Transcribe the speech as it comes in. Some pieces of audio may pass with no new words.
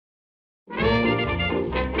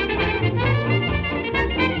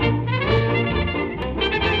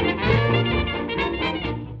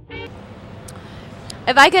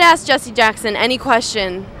If I could ask Jesse Jackson any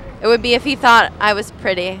question, it would be if he thought I was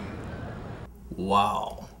pretty.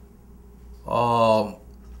 Wow.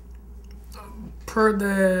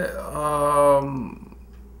 Pretty,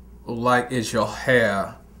 like, is your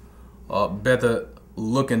hair better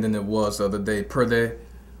looking than it was the other day?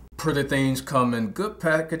 Pretty things come in good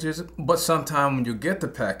packages, but sometimes when you get the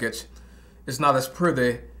package, it's not as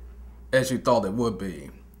pretty as you thought it would be.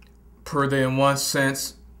 Pretty in one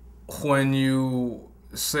sense, when you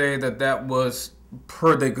say that that was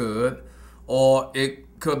pretty good, or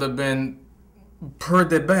it could have been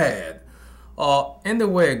pretty bad. In the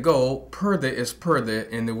way it go, pretty is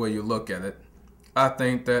pretty in the way you look at it. I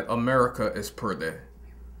think that America is pretty.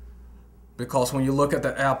 Because when you look at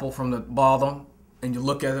the apple from the bottom and you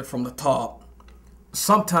look at it from the top,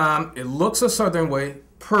 sometimes it looks a certain way,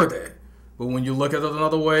 pretty. But when you look at it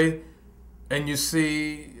another way and you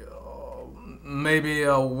see maybe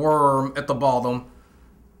a worm at the bottom,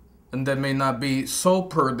 and that may not be so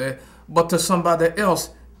pretty, but to somebody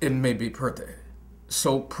else, it may be pretty.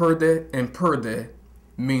 So pretty and pretty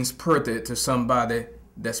means pretty to somebody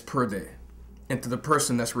that's pretty, and to the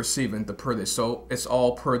person that's receiving the pretty. So it's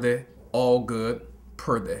all pretty, all good,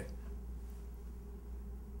 pretty.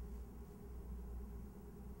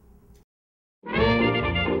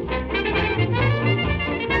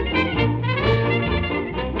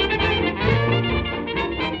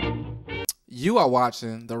 You are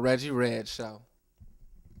watching The Reggie Red Show.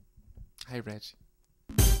 Hey, Reggie.